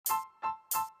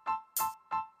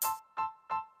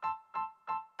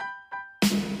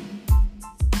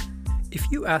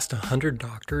If you asked 100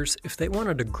 doctors if they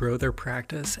wanted to grow their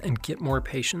practice and get more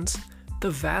patients,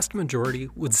 the vast majority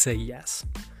would say yes.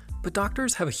 But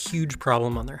doctors have a huge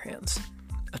problem on their hands.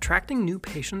 Attracting new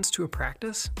patients to a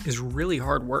practice is really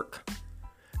hard work.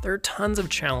 There are tons of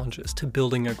challenges to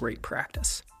building a great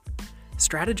practice.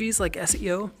 Strategies like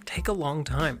SEO take a long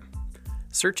time.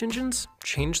 Search engines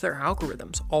change their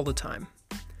algorithms all the time.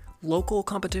 Local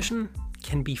competition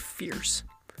can be fierce.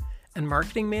 And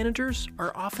marketing managers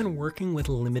are often working with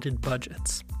limited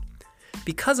budgets.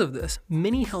 Because of this,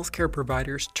 many healthcare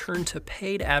providers turn to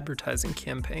paid advertising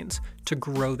campaigns to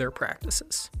grow their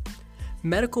practices.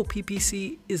 Medical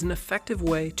PPC is an effective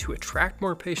way to attract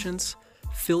more patients,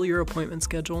 fill your appointment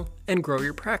schedule, and grow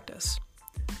your practice.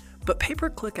 But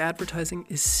pay-per-click advertising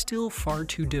is still far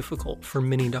too difficult for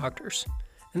many doctors,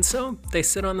 and so they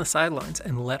sit on the sidelines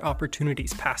and let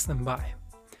opportunities pass them by.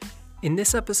 In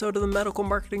this episode of the Medical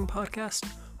Marketing Podcast,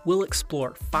 we'll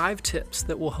explore 5 tips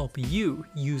that will help you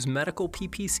use medical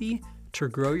PPC to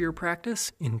grow your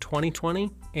practice in 2020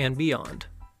 and beyond.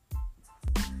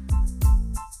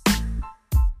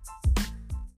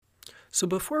 So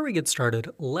before we get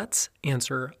started, let's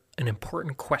answer an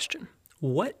important question.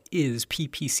 What is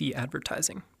PPC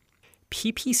advertising?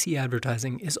 PPC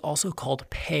advertising is also called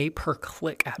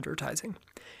pay-per-click advertising,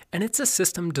 and it's a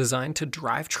system designed to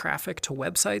drive traffic to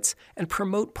websites and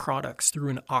promote products through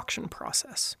an auction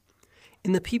process.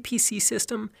 In the PPC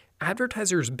system,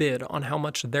 advertisers bid on how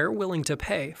much they're willing to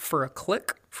pay for a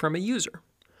click from a user.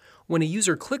 When a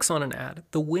user clicks on an ad,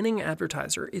 the winning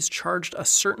advertiser is charged a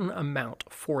certain amount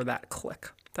for that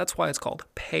click. That's why it's called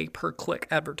pay-per-click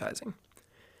advertising.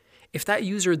 If that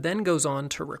user then goes on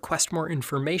to request more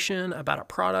information about a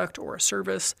product or a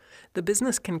service, the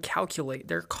business can calculate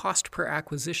their cost per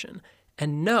acquisition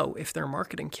and know if their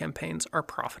marketing campaigns are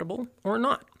profitable or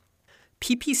not.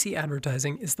 PPC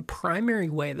advertising is the primary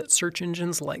way that search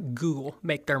engines like Google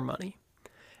make their money.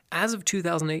 As of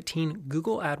 2018,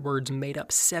 Google AdWords made up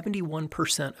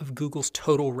 71% of Google's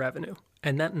total revenue,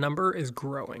 and that number is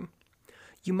growing.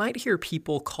 You might hear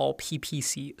people call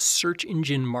PPC search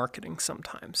engine marketing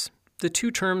sometimes. The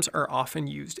two terms are often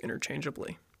used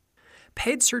interchangeably.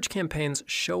 Paid search campaigns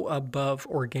show above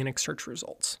organic search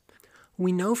results.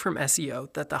 We know from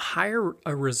SEO that the higher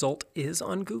a result is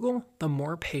on Google, the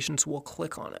more patients will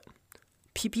click on it.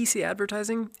 PPC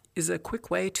advertising is a quick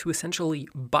way to essentially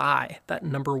buy that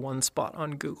number 1 spot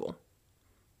on Google.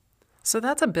 So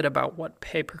that's a bit about what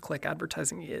pay-per-click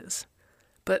advertising is.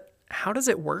 But how does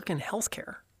it work in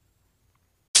healthcare?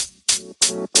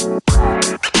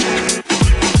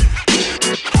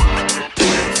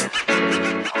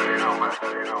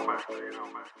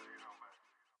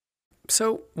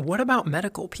 So, what about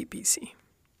medical PPC?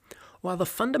 While the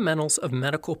fundamentals of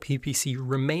medical PPC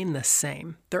remain the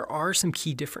same, there are some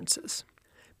key differences.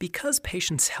 Because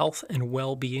patients' health and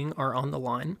well-being are on the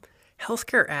line,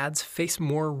 healthcare ads face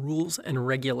more rules and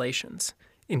regulations,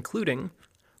 including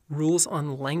rules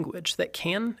on language that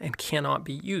can and cannot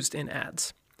be used in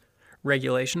ads,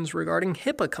 regulations regarding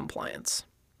HIPAA compliance,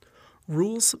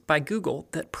 rules by Google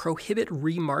that prohibit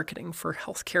remarketing for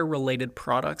healthcare-related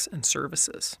products and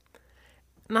services,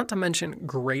 not to mention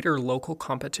greater local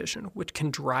competition, which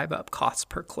can drive up costs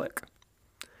per click.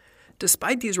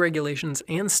 Despite these regulations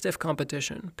and stiff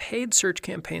competition, paid search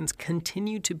campaigns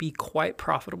continue to be quite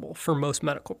profitable for most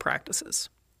medical practices.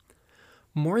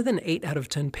 More than 8 out of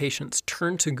 10 patients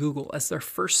turn to Google as their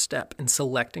first step in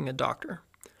selecting a doctor.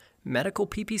 Medical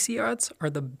PPC ads are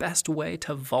the best way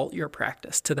to vault your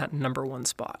practice to that number 1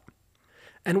 spot.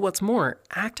 And what's more,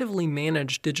 actively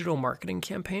managed digital marketing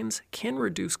campaigns can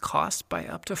reduce costs by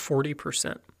up to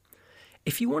 40%.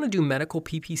 If you want to do medical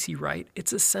PPC right,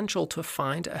 it's essential to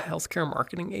find a healthcare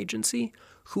marketing agency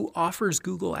who offers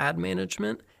Google Ad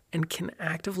Management and can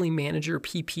actively manage your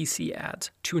PPC ads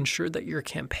to ensure that your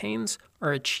campaigns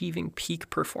are achieving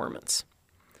peak performance.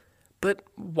 But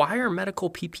why are medical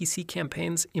PPC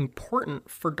campaigns important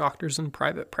for doctors in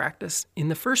private practice in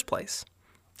the first place?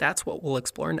 That's what we'll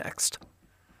explore next.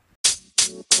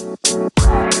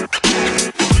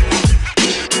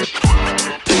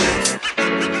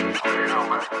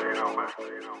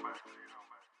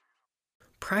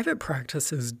 Private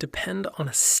practices depend on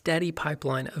a steady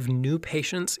pipeline of new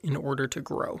patients in order to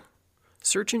grow.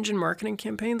 Search engine marketing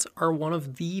campaigns are one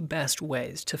of the best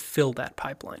ways to fill that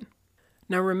pipeline.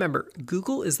 Now remember,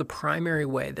 Google is the primary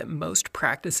way that most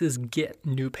practices get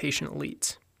new patient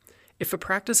leads. If a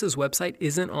practice's website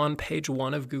isn't on page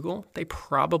 1 of Google, they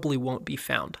probably won't be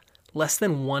found. Less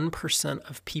than 1%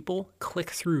 of people click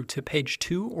through to page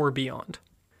 2 or beyond.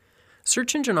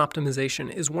 Search engine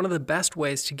optimization is one of the best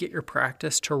ways to get your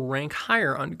practice to rank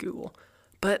higher on Google,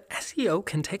 But SEO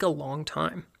can take a long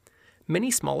time. Many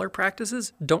smaller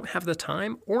practices don't have the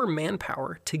time or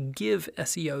manpower to give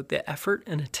SEO the effort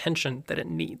and attention that it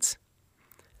needs.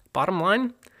 Bottom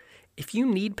line, if you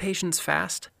need patients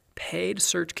fast, paid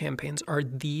search campaigns are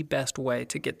the best way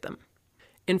to get them.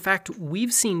 In fact,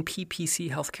 we've seen PPC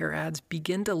healthcare ads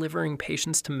begin delivering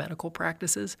patients to medical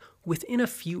practices within a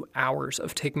few hours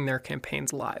of taking their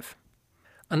campaigns live.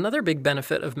 Another big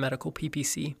benefit of medical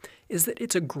PPC is that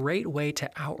it's a great way to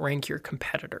outrank your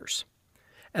competitors.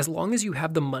 As long as you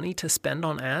have the money to spend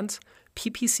on ads,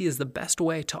 PPC is the best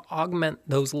way to augment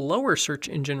those lower search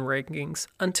engine rankings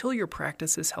until your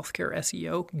practice's healthcare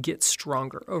SEO gets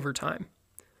stronger over time.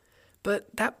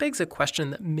 But that begs a question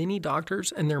that many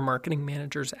doctors and their marketing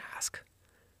managers ask.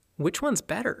 Which one's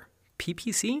better,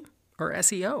 PPC or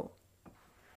SEO?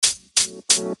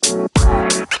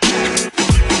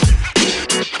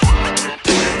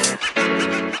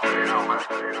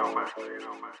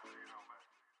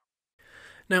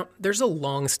 Now, there's a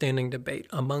long-standing debate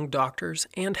among doctors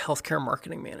and healthcare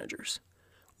marketing managers.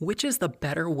 Which is the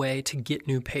better way to get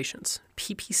new patients,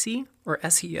 PPC or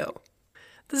SEO?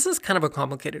 This is kind of a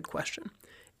complicated question.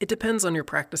 It depends on your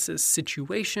practice's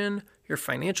situation, your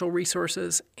financial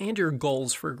resources, and your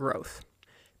goals for growth.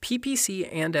 PPC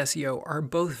and SEO are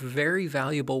both very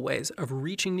valuable ways of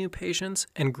reaching new patients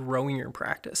and growing your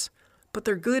practice, but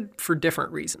they're good for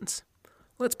different reasons.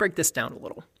 Let's break this down a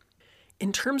little.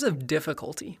 In terms of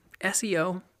difficulty,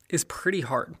 SEO is pretty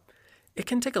hard. It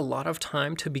can take a lot of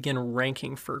time to begin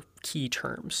ranking for key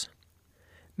terms.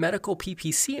 Medical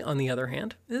PPC, on the other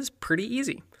hand, is pretty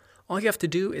easy. All you have to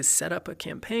do is set up a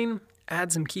campaign,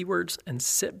 add some keywords, and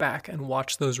sit back and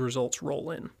watch those results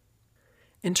roll in.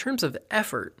 In terms of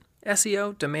effort,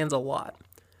 SEO demands a lot.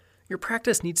 Your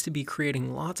practice needs to be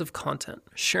creating lots of content,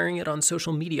 sharing it on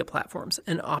social media platforms,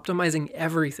 and optimizing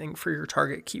everything for your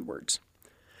target keywords.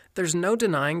 There's no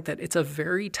denying that it's a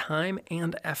very time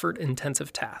and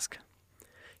effort-intensive task.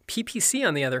 PPC,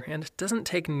 on the other hand, doesn't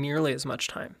take nearly as much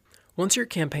time. Once your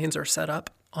campaigns are set up,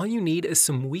 all you need is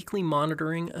some weekly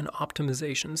monitoring and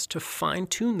optimizations to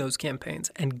fine-tune those campaigns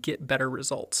and get better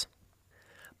results.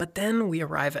 But then we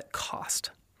arrive at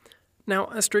cost. Now,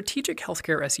 a strategic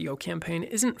healthcare SEO campaign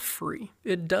isn't free.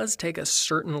 It does take a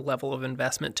certain level of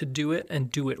investment to do it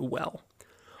and do it well.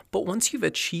 But once you've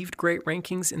achieved great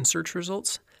rankings in search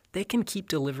results, they can keep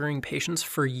delivering patients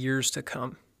for years to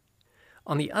come.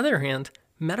 On the other hand,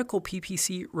 medical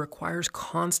PPC requires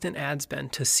constant ad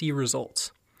spend to see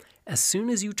results. As soon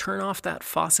as you turn off that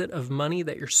faucet of money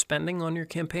that you're spending on your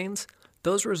campaigns,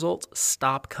 those results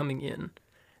stop coming in,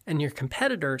 and your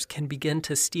competitors can begin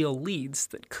to steal leads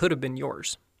that could have been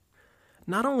yours.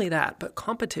 Not only that, but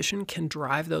competition can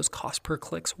drive those cost per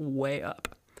clicks way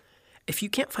up. If you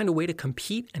can't find a way to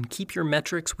compete and keep your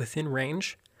metrics within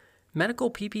range,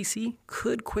 medical PPC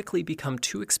could quickly become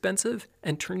too expensive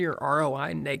and turn your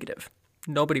ROI negative.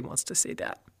 Nobody wants to see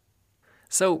that.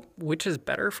 So, which is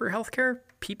better for healthcare,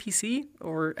 PPC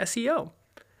or SEO?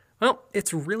 Well,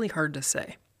 it's really hard to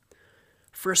say.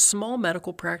 For a small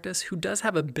medical practice who does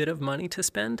have a bit of money to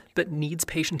spend but needs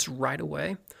patients right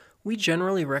away, we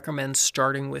generally recommend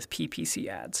starting with PPC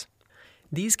ads.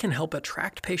 These can help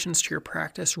attract patients to your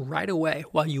practice right away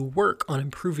while you work on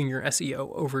improving your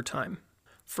SEO over time.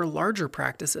 For larger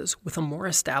practices with a more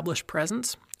established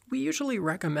presence, we usually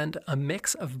recommend a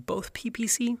mix of both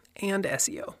PPC and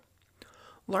SEO.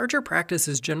 Larger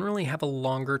practices generally have a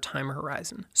longer time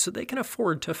horizon, so they can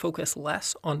afford to focus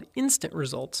less on instant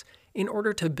results in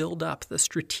order to build up the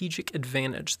strategic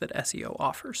advantage that SEO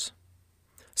offers.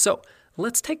 So,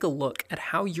 let's take a look at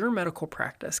how your medical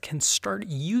practice can start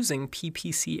using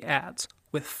PPC ads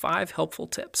with 5 helpful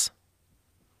tips.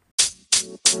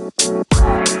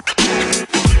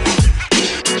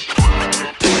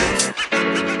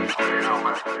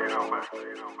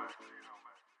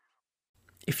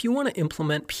 If you want to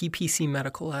implement PPC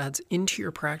medical ads into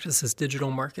your practice's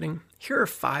digital marketing, here are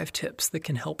 5 tips that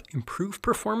can help improve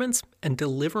performance and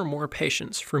deliver more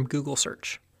patients from Google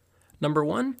search. Number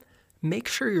 1, make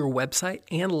sure your website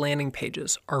and landing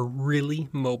pages are really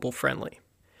mobile friendly.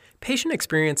 Patient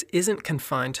experience isn't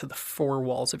confined to the 4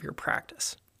 walls of your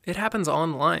practice. It happens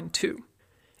online too.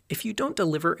 If you don't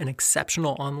deliver an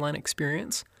exceptional online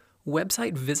experience,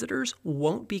 website visitors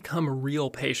won't become real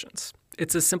patients.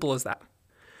 It's as simple as that.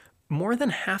 More than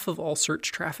half of all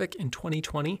search traffic in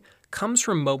 2020 comes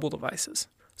from mobile devices,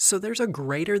 so there's a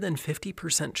greater than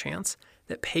 50% chance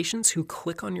that patients who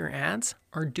click on your ads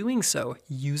are doing so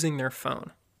using their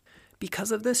phone.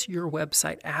 Because of this, your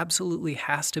website absolutely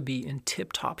has to be in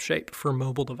tip-top shape for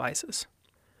mobile devices.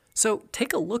 So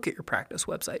take a look at your practice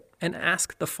website and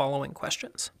ask the following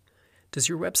questions. Does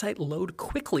your website load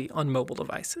quickly on mobile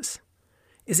devices?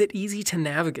 Is it easy to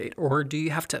navigate, or do you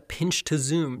have to pinch to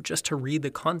zoom just to read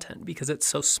the content because it's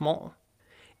so small?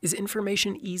 Is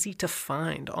information easy to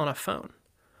find on a phone?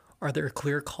 Are there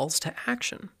clear calls to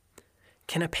action?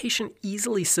 Can a patient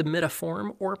easily submit a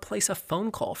form or place a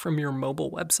phone call from your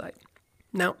mobile website?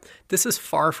 Now, this is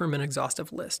far from an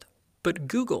exhaustive list, but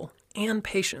Google and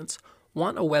patients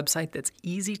want a website that's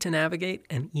easy to navigate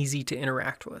and easy to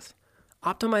interact with.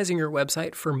 Optimizing your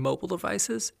website for mobile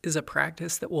devices is a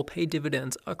practice that will pay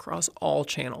dividends across all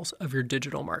channels of your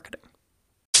digital marketing.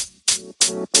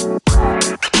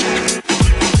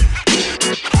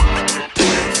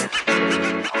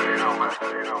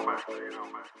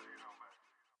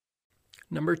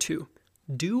 Number 2,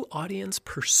 do audience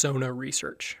persona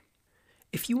research.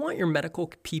 If you want your medical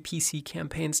PPC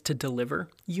campaigns to deliver,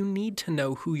 you need to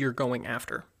know who you're going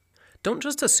after. Don't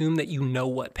just assume that you know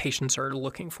what patients are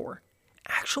looking for.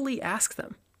 Actually ask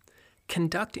them.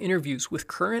 Conduct interviews with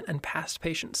current and past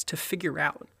patients to figure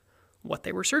out what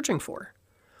they were searching for,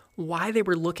 why they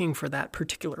were looking for that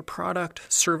particular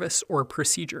product, service, or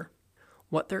procedure,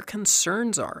 what their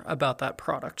concerns are about that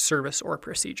product, service, or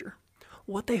procedure,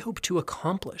 what they hope to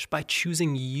accomplish by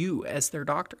choosing you as their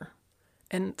doctor,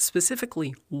 and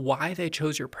specifically why they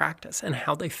chose your practice and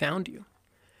how they found you.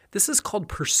 This is called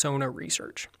persona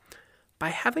research. By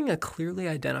having a clearly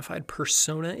identified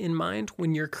persona in mind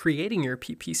when you're creating your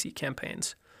PPC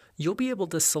campaigns, you'll be able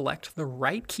to select the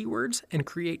right keywords and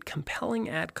create compelling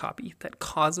ad copy that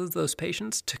causes those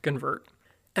patients to convert.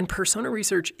 And persona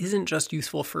research isn't just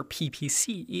useful for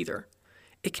PPC either.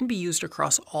 It can be used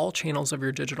across all channels of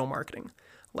your digital marketing,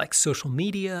 like social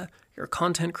media, your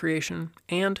content creation,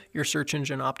 and your search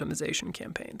engine optimization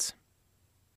campaigns.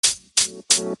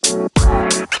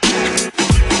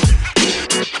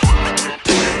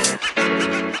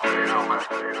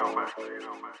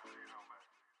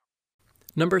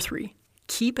 Number 3,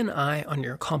 keep an eye on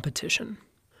your competition.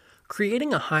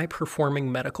 Creating a high-performing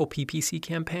medical PPC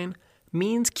campaign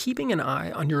means keeping an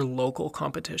eye on your local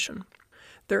competition.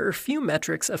 There are a few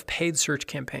metrics of paid search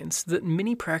campaigns that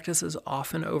many practices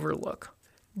often overlook.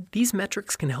 These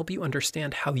metrics can help you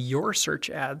understand how your search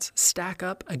ads stack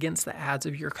up against the ads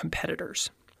of your competitors.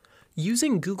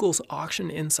 Using Google's Auction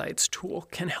Insights tool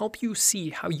can help you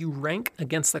see how you rank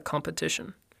against the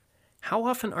competition. How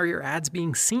often are your ads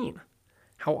being seen?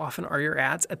 How often are your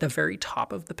ads at the very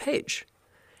top of the page?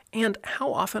 And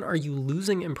how often are you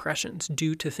losing impressions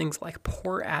due to things like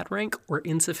poor ad rank or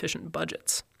insufficient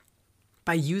budgets?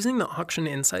 By using the Auction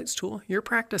Insights tool, your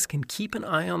practice can keep an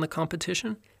eye on the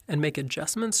competition and make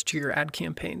adjustments to your ad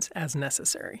campaigns as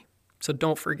necessary. So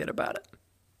don't forget about it.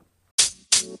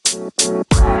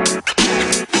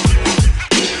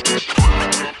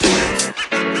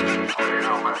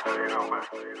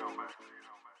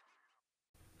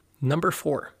 Number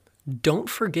 4, don't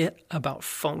forget about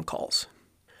phone calls.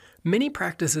 Many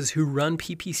practices who run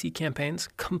PPC campaigns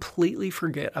completely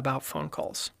forget about phone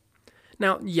calls.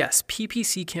 Now, yes,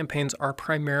 PPC campaigns are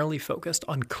primarily focused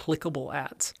on clickable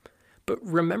ads. But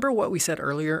remember what we said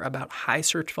earlier about high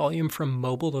search volume from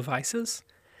mobile devices?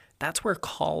 That's where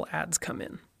call ads come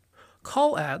in.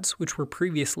 Call ads, which were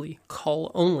previously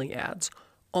call-only ads,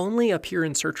 only appear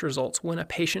in search results when a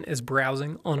patient is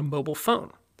browsing on a mobile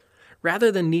phone.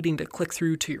 Rather than needing to click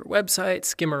through to your website,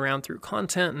 skim around through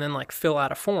content, and then fill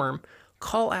out a form,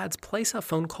 call ads place a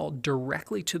phone call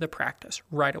directly to the practice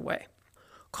right away.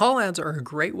 Call ads are a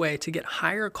great way to get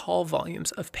higher call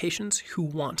volumes of patients who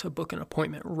want to book an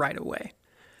appointment right away.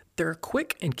 They're a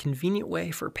quick and convenient way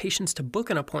for patients to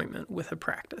book an appointment with a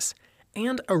practice,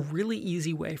 and a really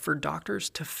easy way for doctors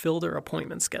to fill their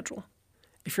appointment schedule.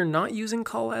 If you're not using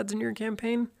call ads in your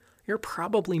campaign, you're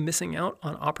probably missing out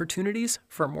on opportunities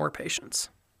for more patients.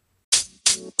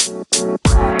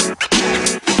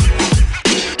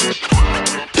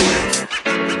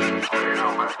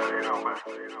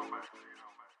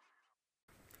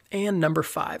 And number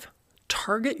 5,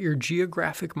 target your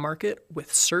geographic market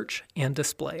with search and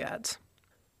display ads.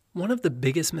 One of the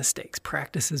biggest mistakes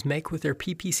practices make with their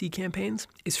PPC campaigns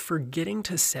is forgetting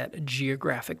to set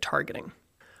geographic targeting.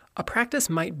 A practice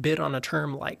might bid on a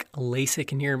term like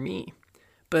LASIK near me,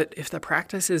 but if the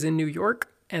practice is in New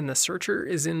York and the searcher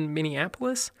is in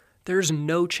Minneapolis, there's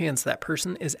no chance that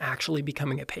person is actually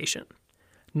becoming a patient.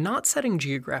 Not setting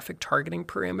geographic targeting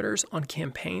parameters on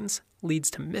campaigns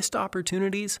leads to missed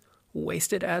opportunities,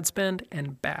 wasted ad spend,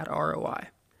 and bad ROI.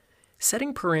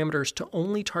 Setting parameters to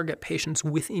only target patients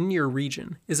within your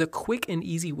region is a quick and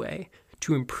easy way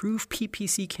to improve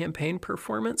PPC campaign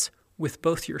performance with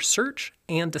both your search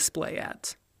and display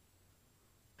ads.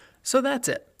 So that's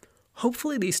it.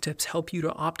 Hopefully these tips help you to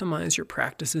optimize your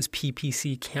practice's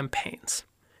PPC campaigns.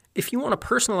 If you want a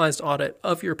personalized audit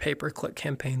of your pay-per-click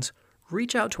campaigns,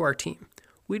 reach out to our team.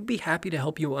 We'd be happy to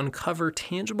help you uncover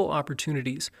tangible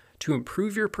opportunities to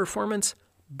improve your performance,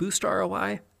 boost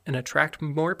ROI, and attract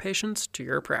more patients to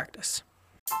your practice.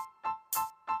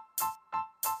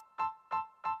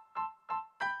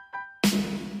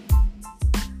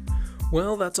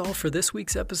 Well, that's all for this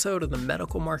week's episode of the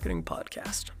Medical Marketing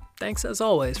Podcast. Thanks as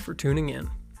always for tuning in.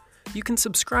 You can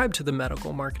subscribe to the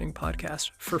Medical Marketing Podcast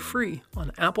for free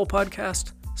on Apple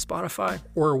Podcasts, Spotify,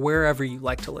 or wherever you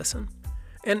like to listen.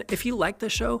 And if you like the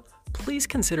show, please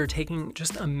consider taking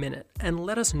just a minute and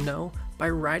let us know by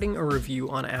writing a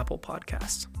review on Apple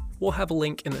Podcasts. We'll have a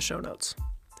link in the show notes.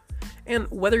 And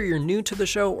whether you're new to the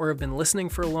show or have been listening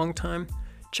for a long time,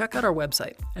 check out our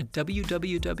website at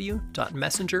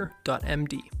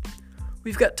www.messenger.md.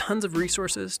 We've got tons of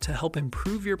resources to help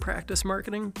improve your practice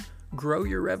marketing, grow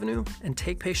your revenue, and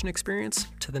take patient experience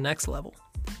to the next level.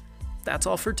 That's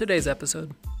all for today's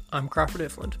episode. I'm Crawford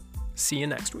Ifland. See you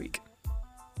next week.